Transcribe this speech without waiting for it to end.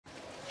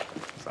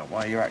Is that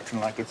why you're acting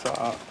like it's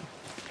art?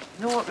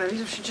 You know what, maybe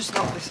we should just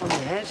knock this on the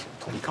head.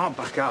 You can't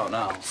back out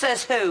now.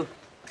 Says who?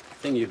 I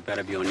think you'd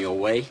better be on your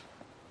way.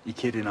 You're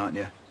kidding, aren't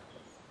you?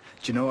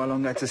 Do you know how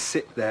long I had to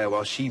sit there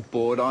while she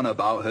bored on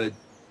about her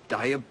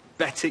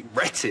diabetic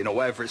retin, or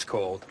whatever it's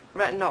called?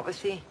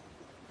 Retinopathy.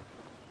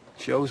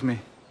 She owes me.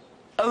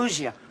 Owes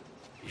you?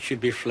 You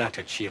should be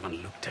flattered she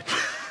even looked at you.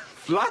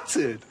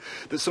 Flattered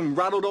that some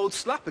raddled old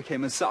slapper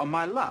came and sat on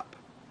my lap.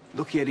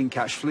 Lucky I didn't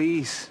catch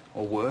fleas,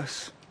 or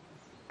worse.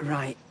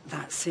 Right,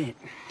 that's it.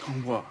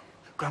 And what?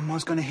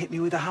 Grandma's gonna hit me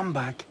with a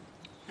handbag?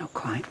 Not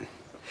quite.